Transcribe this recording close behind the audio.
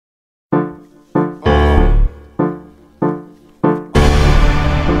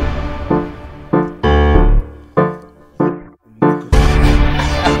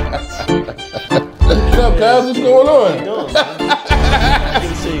Cuz, what's going on? How you doing, man? Good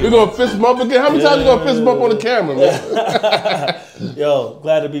to see you. We're gonna fist bump again. How many times you gonna fist bump on the camera, man? Yo,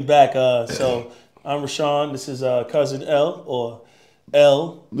 glad to be back. So I'm Rashawn. This is cousin L or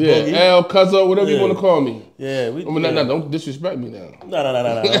L. Yeah, Boogie. L, Cuzzo, whatever you want to call me. Yeah, No, don't disrespect me now. No.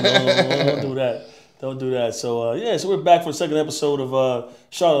 Don't do that. Don't do that. So so we're back for the second episode of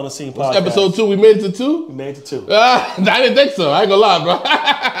Charlotte on the Scene Podcast. Episode 2, we made it to 2? We made it to 2. I didn't think so. I ain't gonna lie, bro.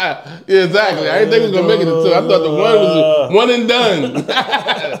 Yeah, exactly. I didn't think we was gonna make it to 2. I thought the one was one and done.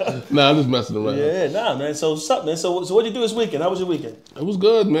 Nah, I'm just messing around. Yeah, nah, man. So what's up, man? So what'd you do this weekend? How was your weekend? It was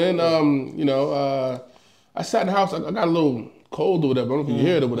good, man. I sat in the house. I got a little cold or whatever. I don't know if you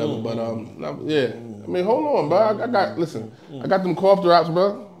hear it or whatever, but yeah. I mean, hold on, bro. I got them cough drops,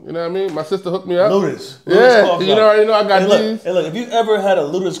 bro. You know what I mean? My sister hooked me up. Ludus. Yeah, cough you already know I got these. And look, if you ever had a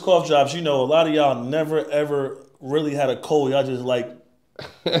Ludus cough drops, you know a lot of y'all never ever really had a cold. Y'all just like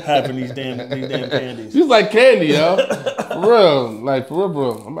having these damn candies. She's like candy, yo. For real,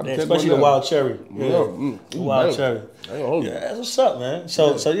 bro. I'm about to take especially one the down. wild cherry. Yeah, the wild cherry. Yeah, that's what's up, man.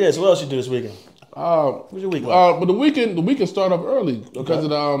 So what else you do this weekend? What's your week like? But the weekend started off early because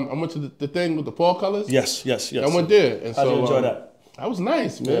of I went to the thing with the fall colors. Yes. I went there, and How'd you enjoy that? That was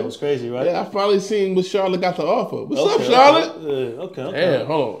nice, man. Yeah, it was crazy, right? Yeah, I finally seen what Charlotte got to offer. What's up, Charlotte? Okay. Yeah,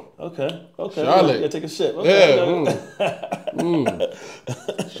 hold on. Okay. Charlotte. Yeah, take a sip. Okay.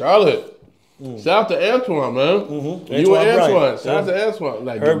 Charlotte. Shout out to Antoine, man. You and Antoine. Shout out to Antoine.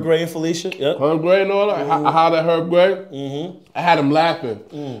 Like Herb Gray and Felicia. Yep. Herb Gray and all that. I hollered at Herb Gray. I had him laughing.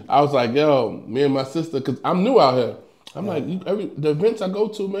 I was like, yo, me and my sister, because I'm new out here. I'm like, the events I go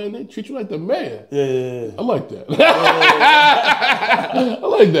to, man, they treat you like the mayor. Yeah. I like that. I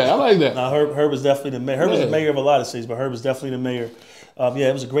like that. Nah, Herb is definitely the mayor. Herb is the mayor of a lot of cities, but Herb is definitely the mayor.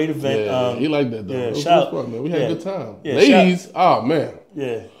 It was a great event. Yeah, he liked that, though. Yeah, it was fun, man. We had a good time. Yeah, ladies, oh, man.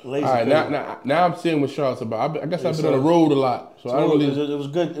 Yeah, ladies. All right, now I'm seeing what Charlotte's about. I guess I've been on the road a lot, so I don't really. It was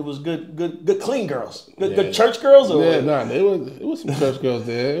good. It was good clean girls. Good church girls. Or it was some church girls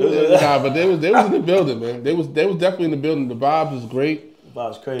there. But they was in the building, man. They was definitely in the building. The vibes was great. The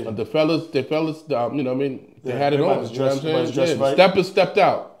vibes crazy. The fellas, you know what I mean. They had it on. You know what I'm saying? Dressed right. The steppers stepped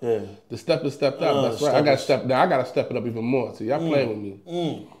out. Yeah. The steppers stepped out. That's right. I got to step it up even more. See, y'all playing with me.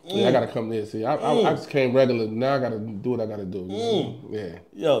 Yeah, I got to come there. See, I just came regular. Now I got to do what I got to do. Yeah.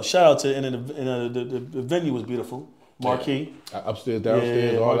 Yo, shout out to the venue was beautiful. Marquee. Upstairs,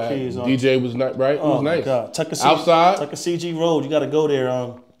 downstairs, all that. Marquee DJ was right. It was nice. God. Outside. Tuckasegee Road. You got to go there.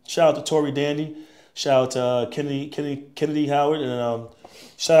 Shout out to Tori Dandy. Shout out to Kennedy Howard. And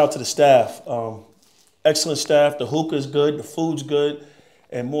shout out to the staff. Excellent staff. The hookah's good. The food's good.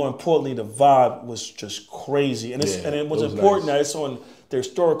 And more importantly, the vibe was just crazy. And it was important that it's on the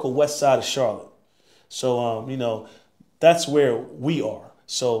historical west side of Charlotte. So, that's where we are.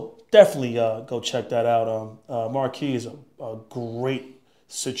 So definitely go check that out. Marquee is a great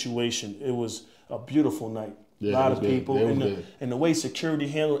situation. It was a beautiful night. Yeah, a lot of people. And the way security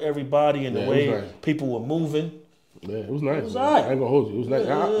handled everybody and the way people were moving. Yeah, it was nice. It was all right. I ain't gonna hold you. It was nice.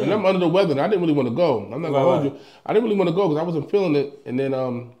 And I'm under the weather, and I didn't really want to go. I'm not gonna hold you. I didn't really want to go because I wasn't feeling it. And then, I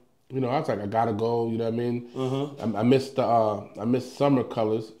was like, I gotta go. You know what I mean? I missed summer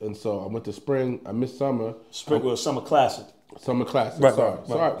colors, and so I went to spring. I missed summer. Spring was summer classic. Summer classic. Right,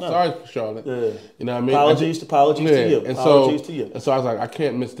 sorry, Charlotte. Yeah. You know what I mean? Apologies to you. And apologies to you. And so I was like, I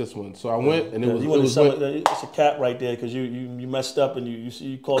can't miss this one. So I went, and it's a cap right there because you messed up and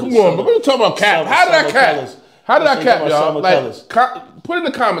you called. Come on, but we're talking about cap. How did I cap? How did I cap, y'all? Put in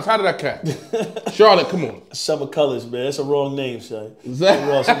the comments, how did I cap? Charlotte, come on. Summer Colors, man. It's a wrong name, son.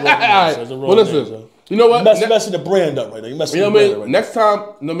 Exactly. It's a wrong name, son. You know what? You're messing the brand up right now. You're messing the brand up right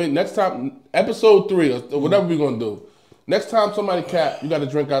now. Next time, episode 3 or whatever we're going to do, next time somebody cap, you got to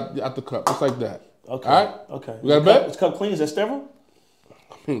drink out the cup. Just like that. Okay. All right? Okay. We got a bet? It's cup clean. Is that sterile?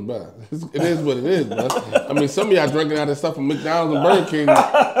 But it is what it is, man. I mean, some of y'all drinking out of stuff from McDonald's and Burger King.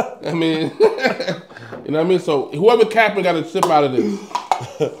 I mean, you know what I mean? So whoever capping got to sip out of this.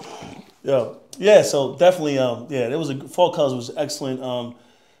 Yeah, so definitely, it was Fall Colors was excellent.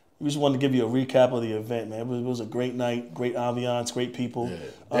 We just wanted to give you a recap of the event, man. It was a great night, great ambiance, great people. Yeah.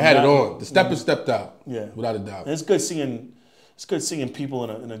 They had it on. The steppers stepped out. Yeah, without a doubt. And it's good seeing people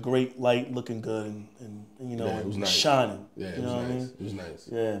in a great light, looking good and it was nice. shining. Yeah, it was nice. It was nice.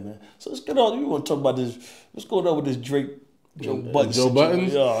 Yeah, man. So let's get on. We want to talk about this. What's going on with this Drake Joe Budden? Joe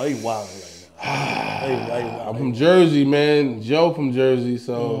Buttons? Yeah, he wilding right now. I'm from Jersey, man. Joe from Jersey,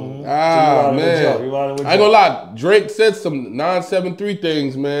 so man. I ain't gonna lie. Drake said some 973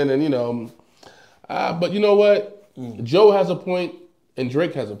 things, man, and but you know what? Joe has a point and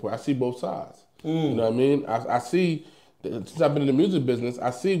Drake has a point. I see both sides. You know what I mean? I see since I've been in the music business,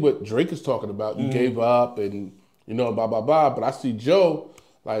 I see what Drake is talking about. You gave up and, you know, blah, blah, blah. But I see Joe,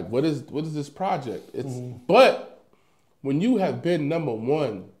 like, what is this project? It's But when you have been number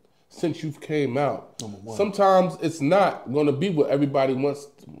one since you've came out, sometimes it's not going to be what everybody wants.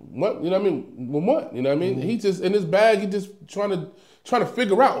 What, you know what I mean? What? You know what I mean? He just, in his bag, he just trying to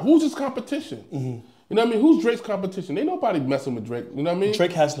figure out who's his competition. You know what I mean? Who's Drake's competition? Ain't nobody messing with Drake. You know what I mean?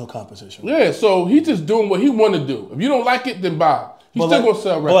 Drake has no competition. Yeah, so he's just doing what he want to do. If you don't like it, then bye. He's still going to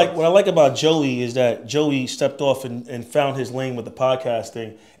sell records. But like, what I like about Joey is that Joey stepped off and found his lane with the podcast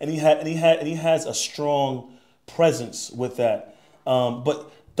thing, and he has a strong presence with that.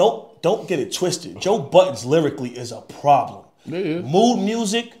 But don't get it twisted. Joe Budden's lyrically is a problem. Yeah. Mood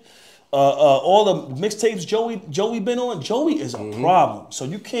music, all the mixtapes Joey been on. Joey is a problem. So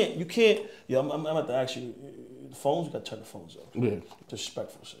you can't. Yeah, I'm at the actually phones. You got to turn the phones off. Yeah.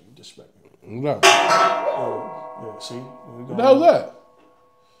 Disrespectful, so you disrespect me. No. Yeah, see? Here we go. What the hell's that?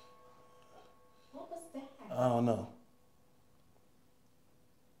 What was that? I don't know.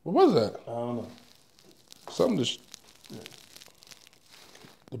 What was that? I don't know. Something just...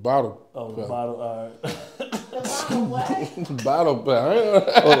 The bottle. Oh, the bottle. All right. What? The bottle.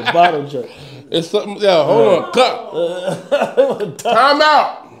 Oh, the bottle jerk. It's something... Yeah, hold on. Cut. Time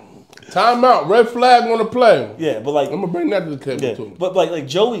out. Time out. Red flag on the play. Yeah, but like I'm gonna bring that to the table too. But like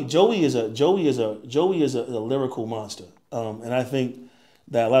Joey is a lyrical monster, and I think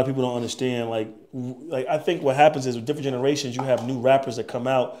that a lot of people don't understand. Like I think what happens is with different generations, you have new rappers that come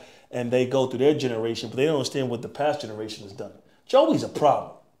out and they go through their generation, but they don't understand what the past generation has done. Joey's a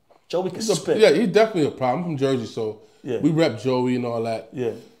problem. Joey can spit. Yeah, he's definitely a problem. I'm from Jersey, so Yeah. we rep Joey and all that.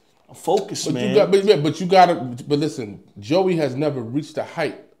 Yeah, focus, But man. you gotta. But listen, Joey has never reached the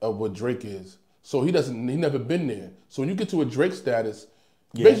height of what Drake is, so he never been there. So when you get to a Drake status,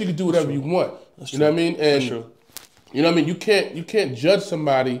 basically you can do whatever you want. You know what I mean? And you know what I mean. You can't judge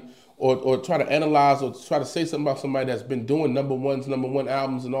somebody or try to analyze or try to say something about somebody that's been doing number one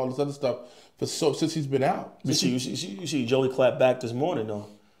albums and all this other stuff since he's been out. You see Joey clap back this morning though.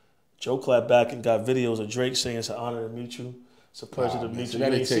 Joe clapped back and got videos of Drake saying it's an honor to meet you. It's a pleasure to meet you.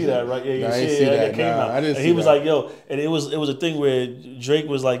 You didn't see that, right? Yeah, you see it. That came out. I didn't see he was that. like, yo, and it was a thing where Drake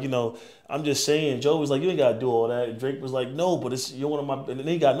was like, you know, I'm just saying. Joe was like, you ain't gotta do all that. And Drake was like, no, but you're one of my. And then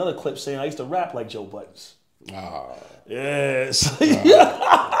he got another clip saying I used to rap like Joe Buttons. Yes. You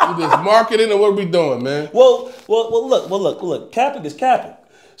just marketing, or what are we doing, man? Well, look. Capping is capping.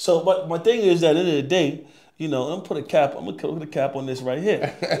 So, but my thing is that at the end of the day, you know, I'm gonna put a cap on this right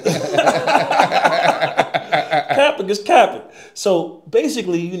here. Capping is capping. So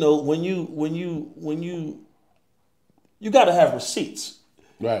basically, you know, when you gotta have receipts.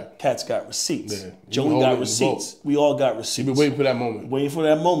 Right. Cats got receipts. Yeah. Joey got receipts. We all got receipts. You've been waiting for that moment. Waiting for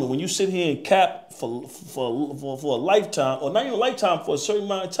that moment. When you sit here and cap for a lifetime, or not even a lifetime, for a certain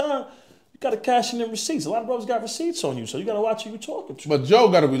amount of time, you got to cash in them receipts. A lot of brothers got receipts on you, so you got to watch who you're talking to. But Joe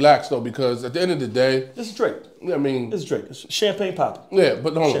got to relax though, because at the end of the day, This is Drake. I mean, This is Drake. It's champagne popping. yeah,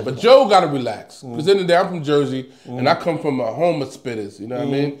 but hold on. But Joe got to relax. Because at the end of the day, I'm from Jersey, and I come from a home of spitters. You know what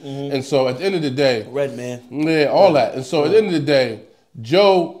I mean? And so at the end of the day, Red man. yeah, all that. And so at the end of the day,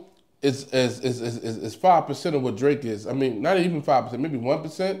 Joe is 5% of what Drake is. I mean, not even 5%, maybe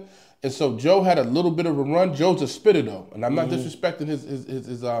 1%. And so Joe had a little bit of a run. Joe's a spitter though, and I'm not disrespecting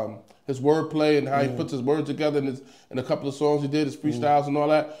his wordplay and how he puts his words together in a couple of songs he did, his freestyles and all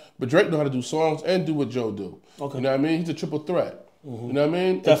that. But Drake know how to do songs and do what Joe do. Okay. You know what I mean? He's a triple threat. You know what I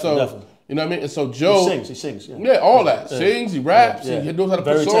mean? Definitely. You know what I mean? And so Joe... He sings. Yeah, yeah all that. Sings, he raps, he knows how to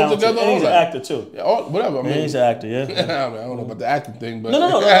put songs talented. together, And all he's that. an actor too. Yeah, whatever. I mean, He's an actor, yeah. I don't know about the acting thing, but...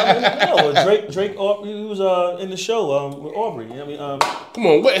 No. Drake, he was in the show with Aubrey. I mean, Come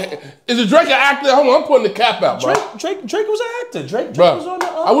on, wait, is it Drake an actor? Hold on, I'm putting the cap out, bro. Drake was an actor. Drake Bruh, was on the.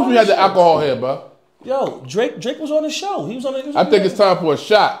 I wish we had the alcohol here, bro. Yo, Drake was on the show. He was on. I think it's time for a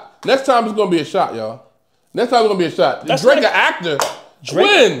shot. Next time it's gonna be a shot, y'all. Next time it's gonna be a shot. Is Drake an actor?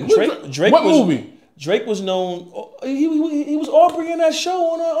 When? Drake what was, movie? Drake was known. He was Aubrey in that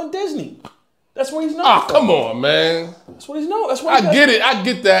show on Disney. That's what he's known. Ah, for. come on, man. That's what he's known. That's what I get it. I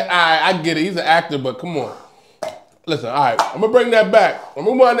get that. I get it. He's an actor, but come on. Listen, all right. I'm gonna bring that back. I'm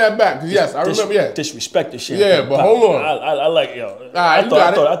gonna wind that back because yes, I remember. Yeah, disrespect this shit. Yeah, but hold on. I like yo. All right, I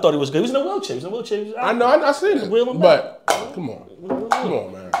thought he was good. He was in a wheelchair. I know. I seen it. Wheel him but come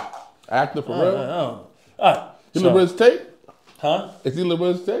on, man. Actor for real. All right. You Lorenz Tate? Huh? Is he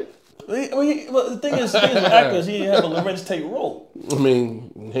Lorenz Tate? Well, the thing is with actors, he didn't have a Lorenz Tate role. I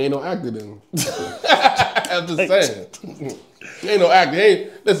mean, he ain't no actor then. I'm just saying. He ain't no actor.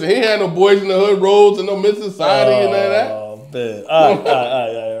 Listen, he ain't had no Boys in the Hood roles and no Miss Society and none of that. Oh, man.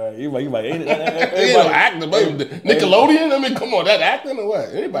 All right. Everybody, Ain't no acting, but Nickelodeon. I mean, come on, that acting or what?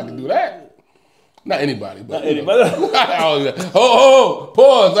 Anybody can do that. Not anybody, but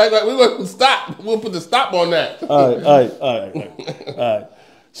pause. Like we gonna stop. We'll put the stop on that. All right.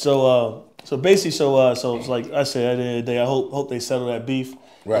 So basically, so it's like I said at the end of the day, I hope they settle that beef.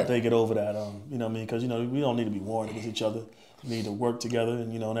 Right. Hope they get over that. You know what I mean? Because we don't need to be warring against each other. We need to work together,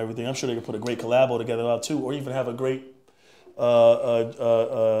 and and everything. I'm sure they could put a great collabo together out too, or even have a great podcast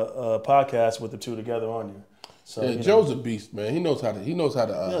with the two together on there. So, Joe's a beast, man. He knows how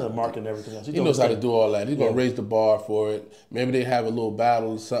to market and everything else. He knows how to do all that. He's gonna raise the bar for it. Maybe they have a little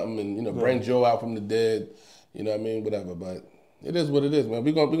battle or something, and bring Joe out from the dead. You know what I mean? Whatever, but it is what it is, man.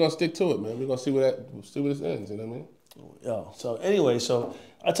 We're gonna stick to it, man. We're gonna see where this ends. You know what I mean? Yeah. So anyway,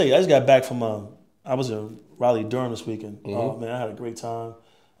 I tell you, I just got back from I was in Raleigh, Durham this weekend. Man, I had a great time.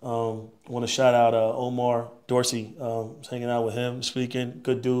 Want to shout out Omar Dorsey. Was hanging out with him this weekend.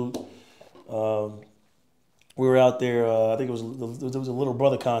 Good dude. We were out there. I think there was a Little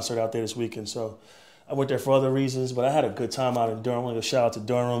Brother concert out there this weekend. So I went there for other reasons, but I had a good time out in Durham. I want to shout out to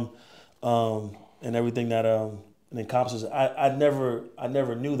Durham and everything that it encompasses. I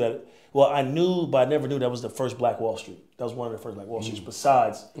never knew that. Well, I knew, but I never knew that was the first Black Wall Street. That was one of the first Black Wall Streets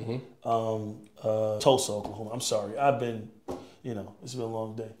besides Tulsa, Oklahoma. I'm sorry. I've been, it's been a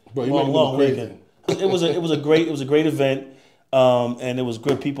long day. Bro, long weekend. It was a great event, and it was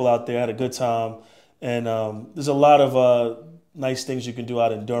good people out there. I had a good time, and there's a lot of nice things you can do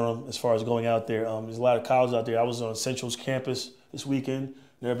out in Durham as far as going out there. There's a lot of colleges out there. I was on Central's campus this weekend.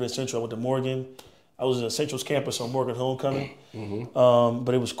 Never been to Central. I went to Morgan. I was at Central's campus on Morgan Homecoming,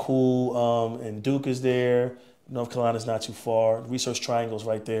 but it was cool. And Duke is there. North Carolina's not too far. Research Triangle's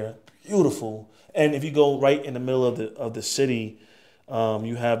right there. Beautiful. And if you go right in the middle of the city,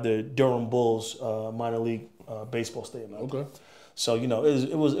 you have the Durham Bulls minor league baseball stadium. Okay. So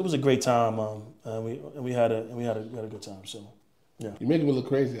it was a great time. And we had a good time. So. Yeah. You're making me look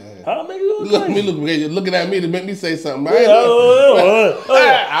crazy. How make you look crazy? Look crazy. You're looking at me to make me say something. I'm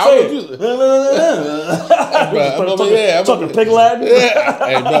talking pig Latin.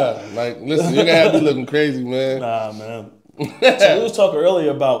 Hey, bro. Like, listen, you're going to have me looking crazy, man. Nah, man. So we was talking earlier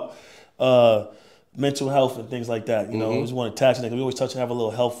about mental health and things like that. We just want to touch it. We always touch and have a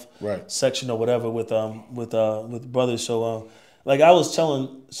little health section or whatever with brothers. So, like I was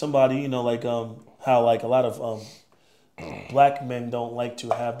telling somebody, how like a lot of Black men don't like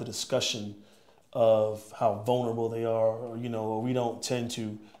to have the discussion of how vulnerable they are, or we don't tend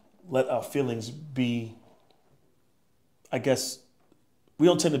to let our feelings be. I guess we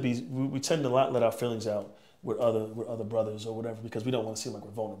don't tend to be. We tend to not let our feelings out with other brothers or whatever, because we don't want to seem like we're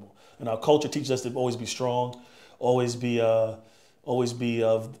vulnerable. And our culture teaches us to always be strong, always be of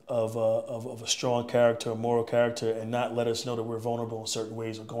a strong character, a moral character, and not let us know that we're vulnerable in certain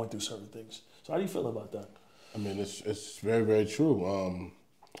ways or going through certain things. So how do you feel about that? I mean, it's very, very true.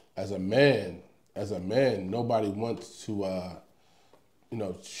 As a man, nobody wants to,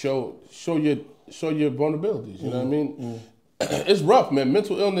 show your vulnerabilities. You know what I mean? It's rough, man.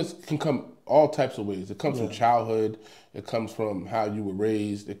 Mental illness can come all types of ways. It comes from childhood. It comes from how you were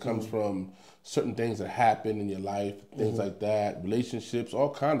raised. It comes from certain things that happen in your life, things like that, relationships,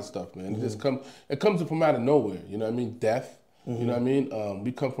 all kind of stuff, man. It comes from out of nowhere. You know what I mean? Death. You know what I mean?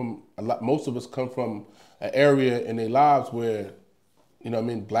 We come from most of us come from an area in their lives where,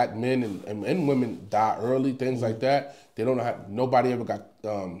 Black men and women die early, things like that. They don't know how. Nobody ever got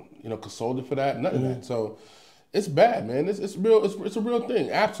consulted for that. Nothing of that. So it's bad, man. It's real. It's a real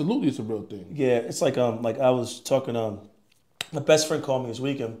thing. Absolutely, it's a real thing. Yeah, it's like I was talking. My best friend called me this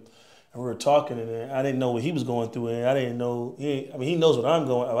weekend, and we were talking, and I didn't know what he was going through, and I didn't know. He knows what I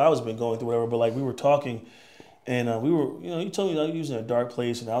was been going through, whatever. But like we were talking, and we were, he told me he was in a dark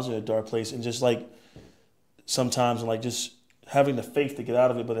place, and I was in a dark place, and just like sometimes, and like just having the faith to get out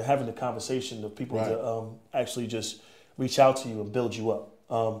of it, but having the conversation of people to actually just reach out to you and build you up.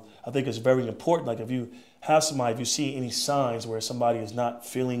 I think it's very important. Like if you have somebody, if you see any signs where somebody is not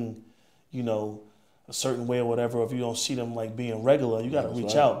feeling, a certain way or whatever, or if you don't see them like being regular, you got to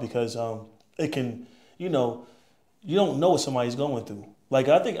reach out, because it can, you don't know what somebody's going through. Like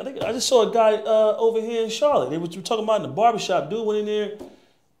I think I just saw a guy over here in Charlotte. They were talking about in the barbershop. Dude went in there,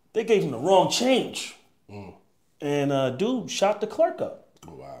 they gave him the wrong change. And dude shot the clerk up.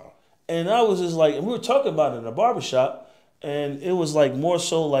 Wow. And I was just like, and we were talking about it in the barbershop, and it was like more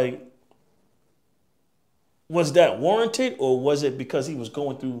so like, was that warranted, or was it because he was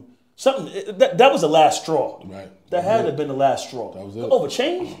going through something? That was the last straw. Right. That had to have been the last straw. That was it. Over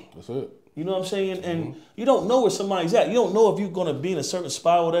change? That's it. You know what I'm saying? And you don't know where somebody's at. You don't know if you're going to be in a certain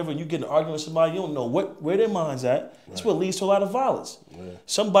spot or whatever, and you get in an argument with somebody. You don't know where their mind's at. That's what leads to a lot of violence. Right.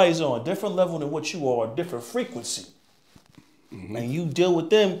 Somebody's on a different level than what you are, a different frequency. And you deal with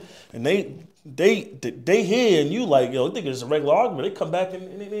them, and they hear, and you like, yo, I think it's a regular argument. They come back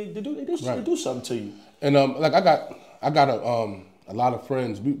and they do something to you. And like I got a lot of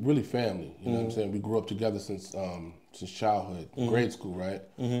friends. We really family. You know what I'm saying? We grew up together since childhood, grade school, right?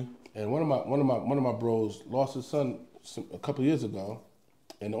 And one of my bros lost his son a couple of years ago,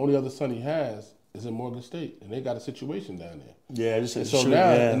 and the only other son he has is in Morgan State, and they got a situation down there. Yeah,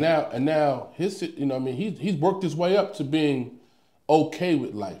 now his, you know, what I mean, he's worked his way up to being okay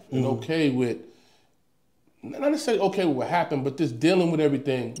with life and okay with, not necessarily okay with what happened, but just dealing with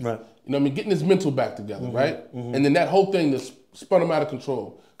everything. Right. You know, what I mean, getting his mental back together, right? And then that whole thing just spun him out of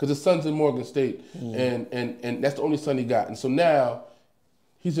control because his son's in Morgan State, and that's the only son he got, and so now.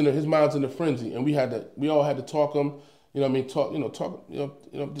 His mind's in a frenzy, and we all had to talk him, you know what I mean, talk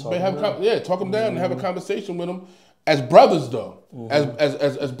him down and have a conversation with him as brothers though,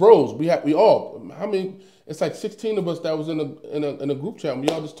 as bros. We all, how many? It's like 16 of us that was in a group chat, and we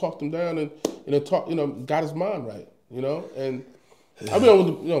all just talked him down and got his mind right, you know. And I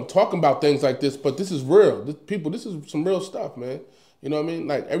mean, talking about things like this, but this is real. This is some real stuff, man. You know what I mean?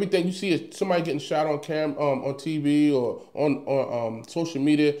 Like everything you see is somebody getting shot on on TV or on social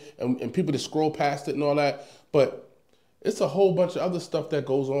media, and people just scroll past it and all that. But it's a whole bunch of other stuff that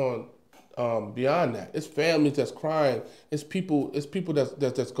goes on beyond that. It's families that's crying. It's people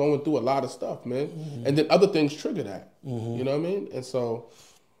that's going through a lot of stuff, man. And then other things trigger that. You know what I mean? And so,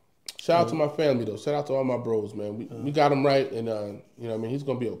 shout out to my family though. Shout out to all my bros, man. We got him right, and you know what I mean. He's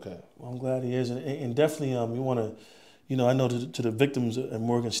gonna be okay. Well, I'm glad he is, and definitely we want to. You know, I know to the victims at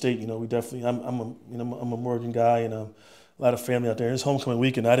Morgan State. You know, we definitely. I'm a Morgan guy, and a lot of family out there. It's homecoming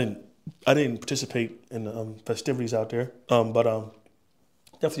weekend. I didn't participate in the festivities out there, but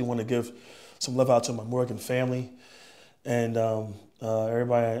definitely want to give some love out to my Morgan family, and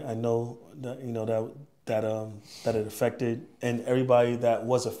everybody I know that it affected, and everybody that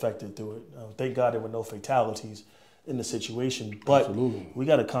was affected through it. Thank God there were no fatalities in the situation, but we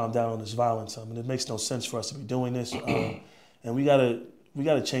got to calm down on this violence. I mean, it makes no sense for us to be doing this, and we got to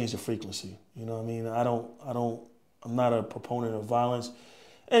change the frequency. You know what I mean? I'm not a proponent of violence,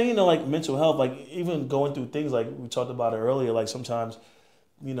 and you know, like mental health, like even going through things like we talked about it earlier. Like sometimes,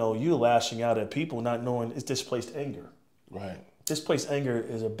 you know, you're lashing out at people not knowing it's displaced anger. Right. Displaced anger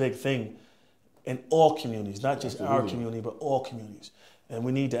is a big thing in all communities, not just our community, but all communities. And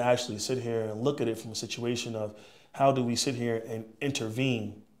we need to actually sit here and look at it from a situation of how do we sit here and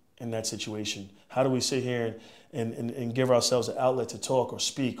intervene in that situation? How do we sit here and give ourselves an outlet to talk or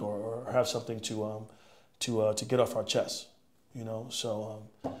speak or have something to get off our chest? You know, so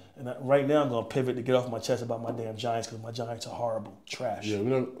right now I'm gonna pivot to get off my chest about my damn Giants because my Giants are horrible, trash. Yeah,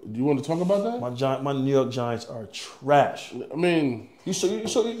 do you want to talk about that? My New York Giants are trash. I mean, you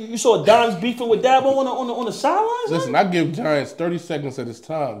saw Dimes beefing with Dabo on the sidelines. Listen, I give Giants 30 seconds at this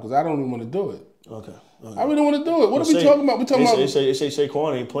time because I don't even want to do it. Okay. I really want to do it. What are we talking about? We talking about. They say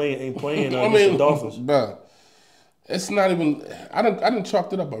Saquon ain't playing the Dolphins. Bruh, it's not even. I didn't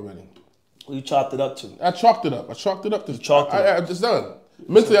chalked it up already. Well, you chopped it up too. I chalked it up. It's done.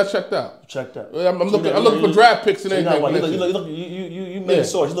 Mentally, I checked out. You checked out. I'm looking for draft picks and everything. You made a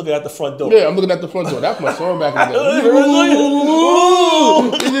source. You're looking at the front door. Yeah, I'm looking at the front door. That's my song back in the day.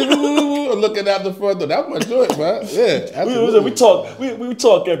 I'm looking at the front door. That's my joint, man. Yeah, we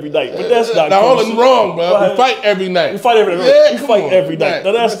talk every night, but that's not. Now, all is wrong, bro. We fight every night. We fight every night. Yeah, we fight every night.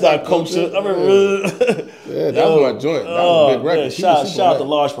 Now, that's not culture. Yeah, that was my joint. That was a big record. Shout out to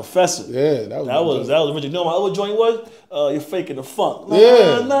Large Professor. Yeah, that was original. You know what my other joint was? You're faking the funk.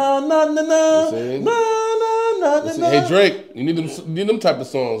 Yeah. Hey Drake, you need them type of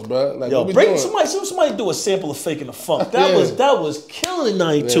songs, bro. Like, yo, somebody do a sample of faking the funk. That was killing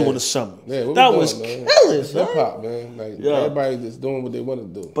 92 in the summer. Yeah, that was killing. Hip hop, man. Like everybody just doing what they want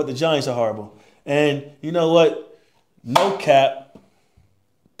to do. But the Giants are horrible, and you know what? No cap.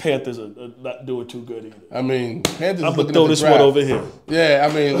 Panthers are not doing too good either. I mean, Panthers. I'm gonna throw this one over here. Yeah,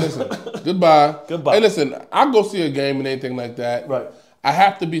 I mean, listen. Goodbye. Hey, listen. I'll go see a game and anything like that. Right. I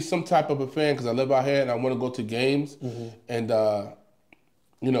have to be some type of a fan because I live out here and I want to go to games. And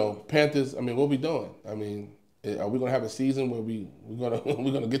you know, Panthers. I mean, what we doing? I mean, are we gonna have a season where we're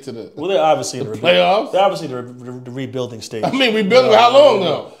gonna get to the? Well, they're obviously in the playoffs. They're obviously the rebuilding stage. I mean, rebuilding how long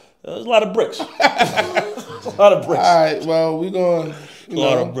though? There's a lot of bricks. A lot of bricks. All right. Well, we going. A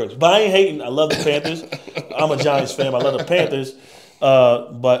lot of bricks. But I ain't hating. I love the Panthers. I'm a Giants fan. I love the Panthers.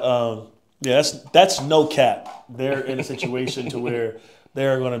 But yeah, that's no cap. They're in a situation to where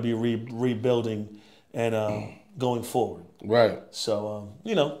they're going to be rebuilding and going forward. Right. So,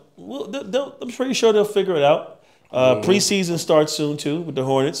 I'm pretty sure they'll figure it out. Preseason starts soon, too, with the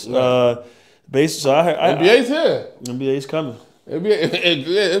Hornets. Right. NBA's here. NBA's coming. It'll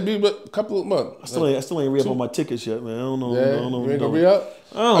be a couple of months. I still ain't re-up on my tickets yet, man. I don't know. Yeah, I don't know. you ain't gonna re-up?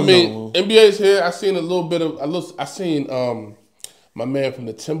 I mean, NBA's here. I seen a little bit of. I seen my man from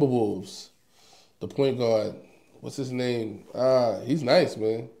the Timberwolves, the point guard. What's his name? He's nice,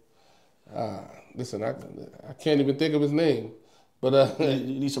 man. Listen, I can't even think of his name. But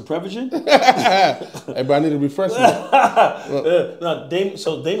you need some Prevagen? Hey, but I need a refreshment. Damian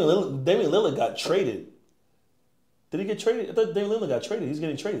Lillard got traded. Did he get traded? I thought Damian Lillard got traded. He's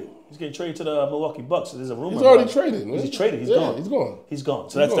getting traded. He's getting traded to the Milwaukee Bucks. There's a rumor. He's already traded, man. He's traded. He's gone. He's gone. He's gone.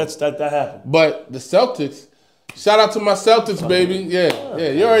 So that happened. But the Celtics, shout out to my Celtics, baby. Yeah.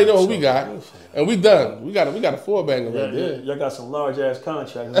 You already know who we got. And we done. We got a four-banger right there. Y'all got some large-ass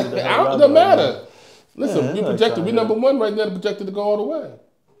contracts. It doesn't matter. Listen, we projected. We number one right now, projected to go all the way.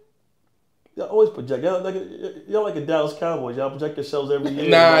 Y'all always project. Y'all like a Dallas Cowboys. Y'all project yourselves every year.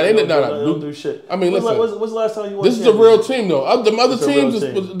 Nah, they don't do shit. I mean, listen. When's the last time you won? This is a real team, though. The other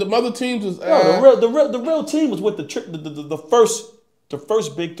teams was. No, the real team was with the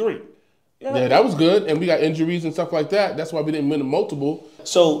first big three. Yeah, that was good, and we got injuries and stuff like that. That's why we didn't win a multiple.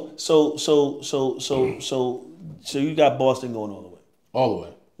 So you got Boston going all the way. All the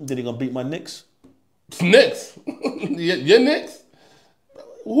way. Then he gonna beat my Knicks? Knicks? Your Knicks?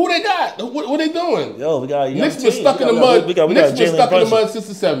 Who they got? What they doing? Yo, we got a young Knicks team. been stuck in the mud. Knicks been stuck in the mud since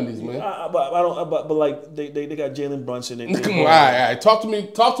the 70s, man. But like they got Jalen Brunson. Come on, all right. Talk to me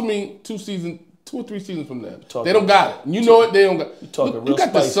 2 or 3 seasons from now. They don't got it. You know it. They don't got. You talking real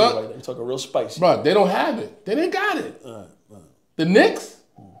spicy right now. You talking real spicy, bro. They don't have it. They didn't got it. The Knicks?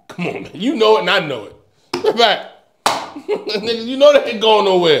 Come on, man. You know it, and I know it. In fact, nigga, you know they ain't going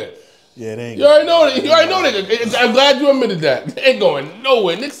nowhere. Yeah, they ain't. You already know that. I'm glad you admitted that. They ain't going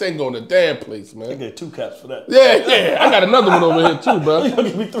nowhere. Knicks ain't going to damn place, man. I get 2 caps for that. Yeah. I got another one over here too, bro. You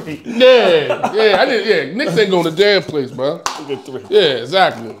give me 3. Yeah. Knicks ain't going to damn place, bro. I get 3. Yeah,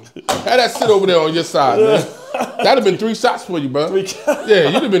 exactly. Have that sit over there on your side, man. That'd have been 3 shots for you, bro. 3 caps. Yeah,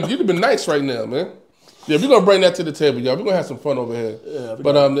 you'd have been nice right now, man. Yeah, we're gonna bring that to the table, y'all. We're gonna have some fun over here. Yeah,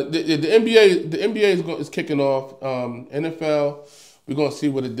 but the NBA is kicking off. NFL, we're gonna see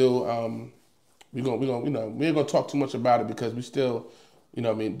what it do. We ain't gonna talk too much about it because we still,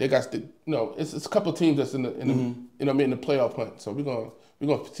 they got it's a couple of teams that's in the in the playoff hunt. So we're gonna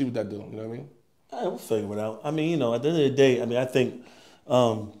see what that do. You know what I mean? We'll figure it out. I mean, at the end of the day, I think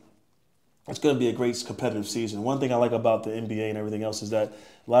it's going to be a great competitive season. One thing I like about the NBA and everything else is that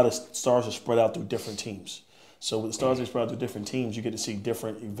a lot of stars are spread out through different teams. So with the stars are spread out through different teams, you get to see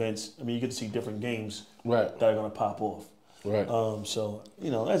different events. You get to see different games that are going to pop off. Right. So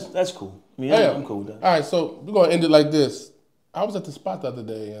that's cool. I'm cool with that. All right, so we're gonna end it like this. I was at the spot the other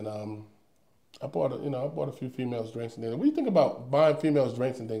day and I bought a few females drinks and then. What do you think about buying females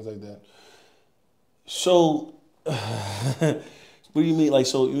drinks and things like that? So. What do you mean?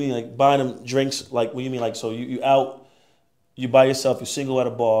 You mean like buying them drinks? Like, what do you mean? Like, so you out, you by yourself, you're single at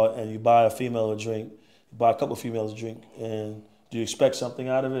a bar, and you buy a female a drink, you buy a couple of females a drink, and do you expect something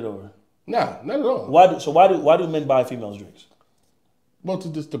out of it, or? Nah, not at all. Why do men buy females drinks? Well,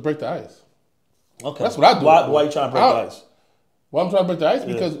 to break the ice. Okay, that's what I do. Why are you trying to break the ice? Well, I'm trying to break the ice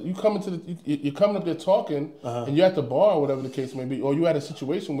because you're coming up there talking, and you're at the bar or whatever the case may be, or you're at a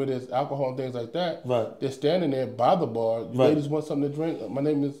situation where there's alcohol and things like that. Right. They're standing there by the bar. You ladies want something to drink. My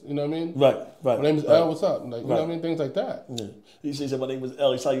name is, you know what I mean? Right. My name is L. What's up? Like, you know what I mean? Things like that. Yeah. You said my name was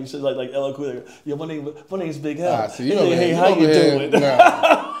L. It's like you said like L. Yeah, my name is Big L. See, you over here. How you doing?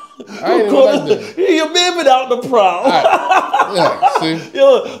 Nah. I ain't even like that. You're moving out the prom. Yeah, see?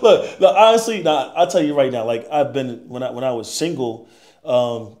 Yo, look, honestly, I'll tell you right now, like I've been, when I was single,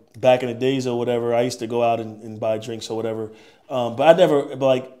 back in the days or whatever, I used to go out and buy drinks or whatever. But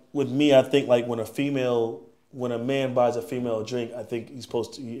like with me, I think like when a man buys a female a drink, I think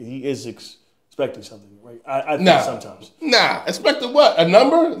he is expecting something, right? I think sometimes. Nah, expecting what? A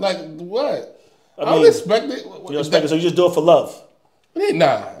number? Like what? I don't expect it. You expect it, so you just do it for love.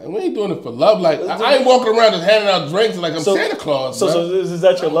 Nah, we ain't doing it for love. Like I ain't walking around just handing out drinks like I'm Santa Claus. So is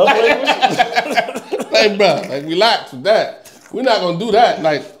that your love language? Like, bro, like relax with that. We're not gonna do that.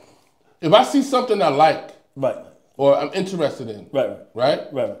 Like, if I see something I like, right, or I'm interested in, right.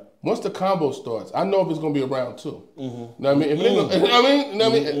 Once the combo starts, I know if it's gonna be around too. Mm-hmm. You know what I mean? If you know what I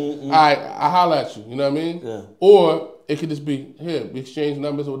mean? Mm-hmm. I holler at you. You know what I mean? Yeah. Or it could just be here. We exchange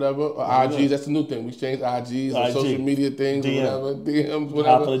numbers or whatever, or IGs. That's the new thing. We exchange IGs or social media things, or whatever, DMs,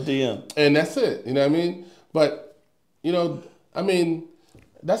 whatever. Hop on a DM, and that's it. You know what I mean? But I mean,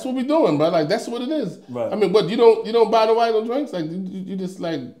 That's what we doing, bro. Like that's what it is. Right. I mean, what you don't buy nobody no drinks? Like you just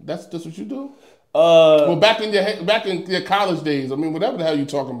like that's just what you do? Well, back in your college days, I mean, whatever the hell you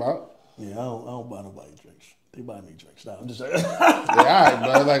talking about. Yeah, I don't buy nobody drinks. They buy me drinks. Nah, I'm just saying. Yeah, all right,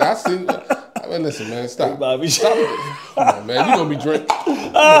 bro. Like I see. I mean, listen, man, stop. Stop it. Come on, man. You gonna be drinking?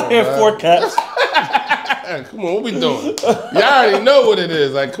 Here, 4 caps. Come on, what we doing? You already know what it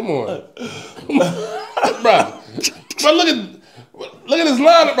is. Like, come on, bro. Bro, look at this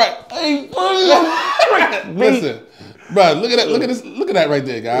lineup, right? Hey, listen. Bro, look at that right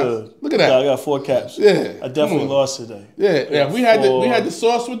there, guys. Look at that. I got 4 caps. Yeah, I definitely lost today. Yeah, if we had the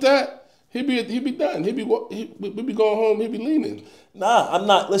sauce with that, he'd be done. We'd be going home. He'd be leaning. Nah, I'm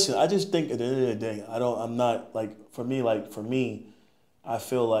not. Listen, I just think at the end of the day, I'm not like for me, I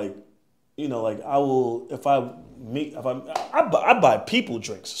feel like, you know, like I will I buy people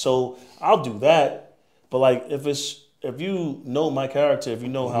drinks, so I'll do that. But like if you know my character, if you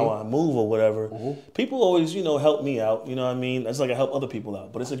know how I move or whatever, people always, you know, help me out. You know what I mean? It's like I help other people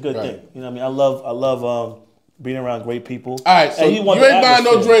out, but it's a good thing. You know what I mean? I love being around great people. All right, so you ain't buying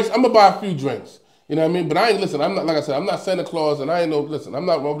no drinks. I'm gonna buy a few drinks. You know what I mean? But I ain't listen. I'm not, like I said, I'm not Santa Claus, and I ain't no listen. I'm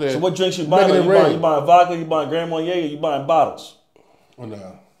not over there. So what drinks you buying? You buying vodka? You buying Grand Marnier? Or you buying bottles? Oh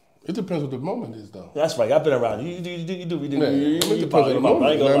no. It depends what the moment is, though. That's right. I've been around. You do. It depends on the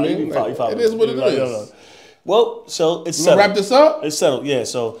moment. You know what I mean? It is what it is. Well, so it's settled. Wrap this up? It's settled, yeah.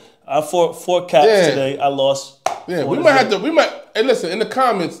 So I four caps today. I lost. Yeah, we might. Hey, listen, in the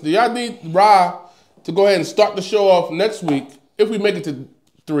comments, do y'all need Ra to go ahead and start the show off next week if we make it to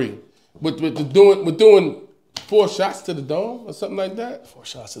 3? We're doing 4 shots to the dome or something like that. 4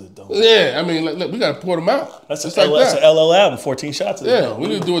 shots to the dome. Yeah, I mean, look, we gotta pour them out. That's an LL album. 14 shots to the dome. We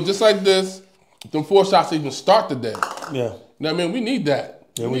need to do it just like this. Them 4 shots to even start the day. Yeah. You know what I mean? We need that.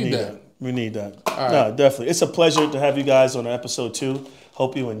 Yeah, we need that. We need that. All right. No, definitely. It's a pleasure to have you guys on episode 2.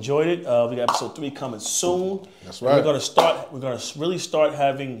 Hope you enjoyed it. We got episode 3 coming soon. That's right. We're gonna really start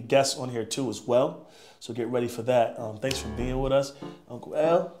having guests on here too as well. So get ready for that. Thanks for being with us, Uncle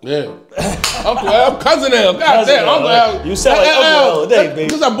L. Yeah. Uncle L, Cousin L. God damn, Uncle L. You sound like Uncle L today, baby.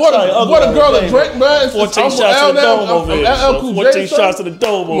 Because I bought a girl a drink, man. 14 shots to the dome over here. 14 shots to the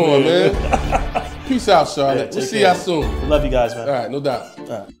dome over here. Come on, man. Peace out, Charlotte. We'll see y'all soon. Love you guys, man. All right, no doubt. All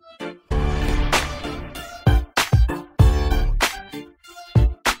right.